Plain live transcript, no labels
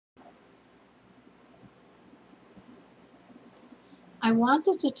I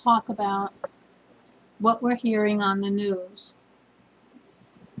wanted to talk about what we're hearing on the news.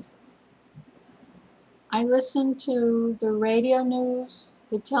 I listen to the radio news,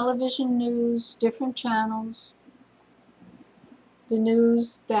 the television news, different channels, the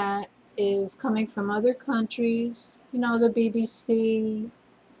news that is coming from other countries, the BBC,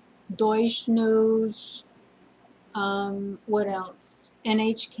 Deutsche News, what else?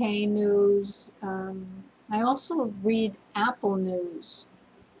 NHK News. I also read Apple News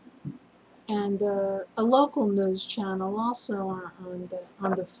and a local news channel also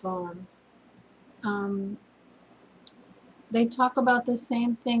on the phone. Um, they talk about the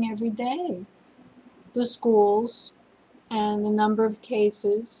same thing every day. The schools and the number of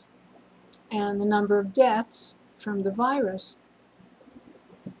cases and the number of deaths from the virus.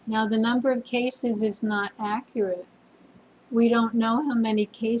 Now, the number of cases is not accurate. We don't know how many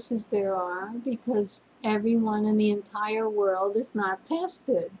cases there are because everyone in the entire world is not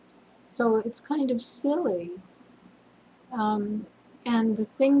tested. So it's kind of silly. And the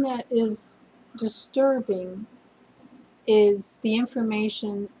thing that is disturbing is the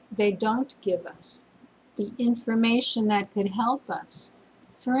information they don't give us, the information that could help us.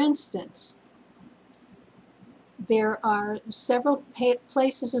 For instance, there are several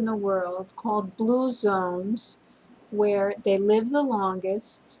places in the world called blue zones where they live the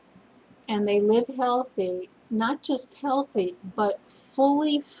longest and they live healthy, not just healthy, but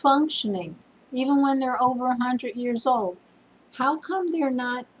fully functioning, even when they're over 100 years old. How come they're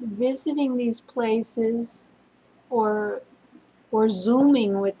not visiting these places or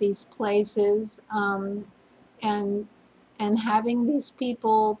Zooming with these places, and having these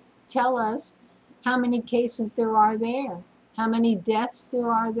people tell us how many cases there are there, how many deaths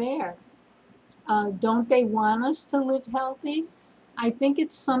there are there? Don't they want us to live healthy? I think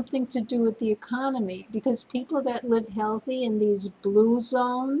it's something to do with the economy, because people that live healthy in these blue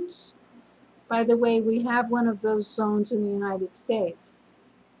zones, by the way, we have one of those zones in the United States.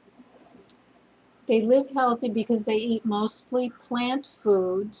 They live healthy because they eat mostly plant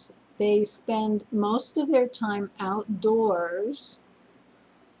foods. They spend most of their time outdoors.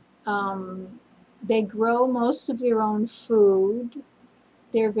 They grow most of their own food.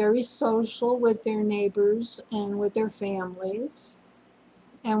 They're very social with their neighbors and with their families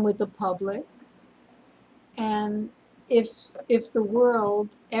and with the public. And if the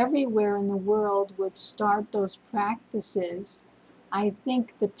world, everywhere in the world, would start those practices, I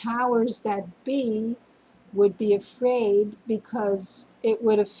think the powers that be would be afraid, because it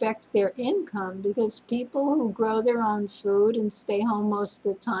would affect their income, because people who grow their own food and stay home most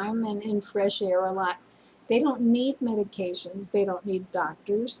of the time and in fresh air a lot, they don't need medications, they don't need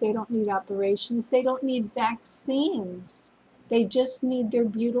doctors, they don't need operations, they don't need vaccines. They just need their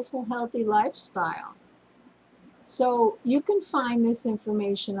beautiful, healthy lifestyle. So you can find this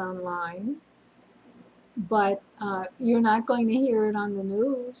information online, but you're not going to hear it on the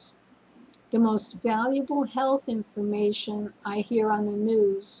news. The most valuable health information I hear on the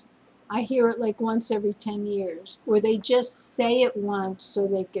news, I hear it like once every 10 years, or they just say it once so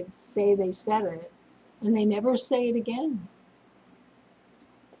they could say they said it, and they never say it again,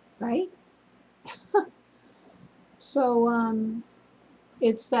 right? So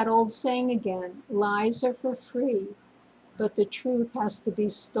it's that old saying again, lies are for free, but the truth has to be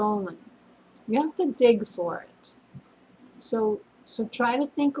stolen. You have to dig for it. So try to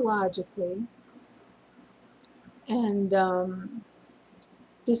think logically, and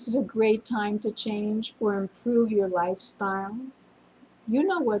this is a great time to change or improve your lifestyle. You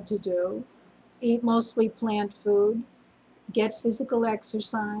know what to do. Eat mostly plant food, get physical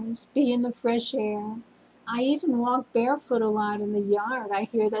exercise, be in the fresh air. I even walk barefoot a lot in the yard. I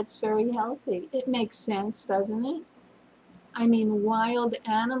hear that's very healthy. It makes sense, doesn't it? I mean, wild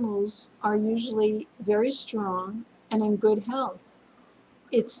animals are usually very strong and in good health.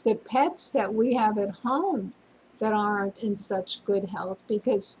 It's the pets that we have at home that aren't in such good health,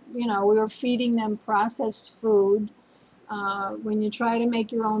 because we're feeding them processed food. When you try to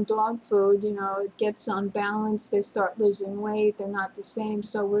make your own dog food, it gets unbalanced. They start losing weight. They're not the same.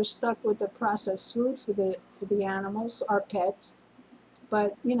 So we're stuck with the processed food for the animals, our pets.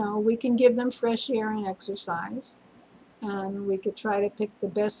 But we can give them fresh air and exercise, and we could try to pick the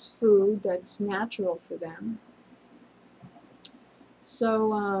best food that's natural for them.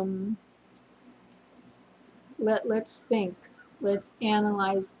 So let's think. Let's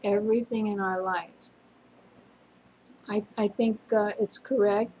analyze everything in our life. I think it's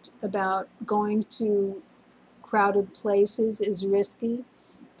correct about going to crowded places is risky,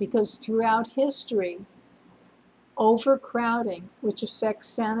 because throughout history, overcrowding, which affects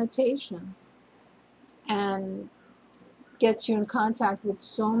sanitation and gets you in contact with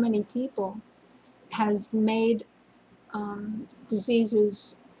so many people has made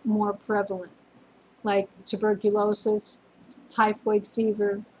diseases more prevalent, like tuberculosis, typhoid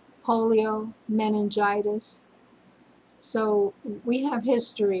fever, polio, meningitis. So we have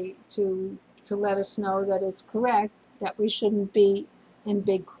history to let us know that it's correct that we shouldn't be in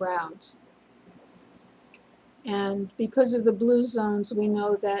big crowds. And because of the blue zones, we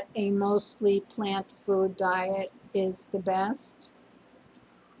know that a mostly plant food diet is the best.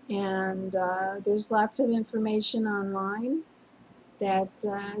 And there's lots of information online that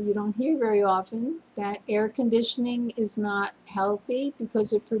you don't hear very often, that air conditioning is not healthy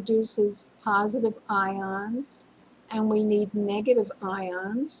because it produces positive ions, and we need negative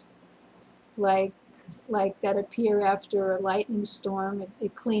ions, like that appear after a lightning storm.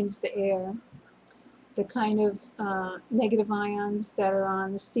 It cleans the air. The kind of negative ions that are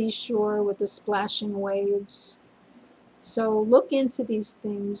on the seashore with the splashing waves. So look into these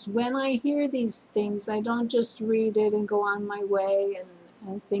things. When I hear these things, I don't just read it and go on my way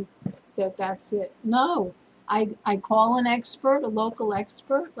and think that that's it. No, I call an expert, a local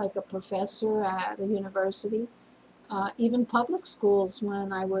expert, like a professor at a university. Even public schools,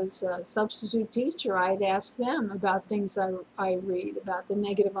 when I was a substitute teacher, I'd ask them about things I read, about the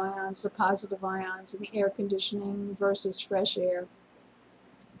negative ions, the positive ions, and the air conditioning versus fresh air.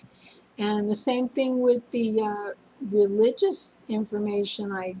 And the same thing with the religious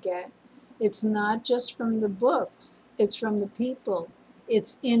information I get. It's not just from the books, it's from the people.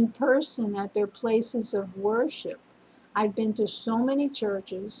 It's in person at their places of worship. I've been to so many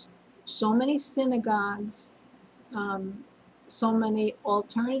churches, so many synagogues, um, so many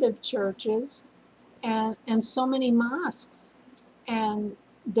alternative churches, and so many mosques. And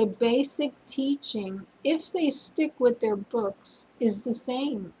the basic teaching, if they stick with their books, is the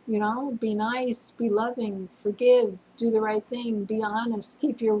same. You know, be nice, be loving, forgive, do the right thing, be honest,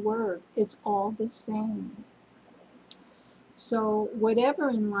 keep your word. It's all the same. So whatever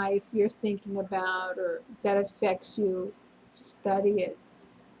in life you're thinking about or that affects you, study it,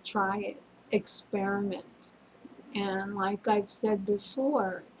 try it, experiment. And like I've said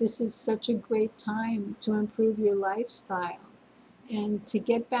before, this is such a great time to improve your lifestyle and to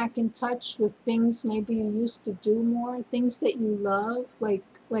get back in touch with things maybe you used to do more, things that you love, like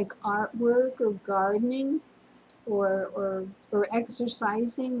artwork or gardening or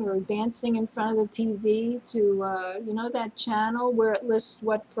exercising or dancing in front of the TV to, you know, that channel where it lists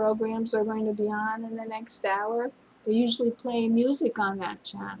what programs are going to be on in the next hour. They usually play music on that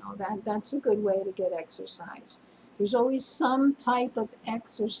channel. That's a good way to get exercise. There's always some type of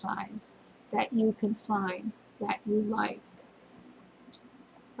exercise that you can find that you like.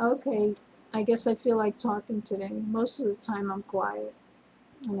 Okay, I guess I feel like talking today. Most of the time I'm quiet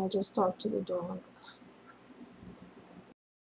and I just talk to the dog.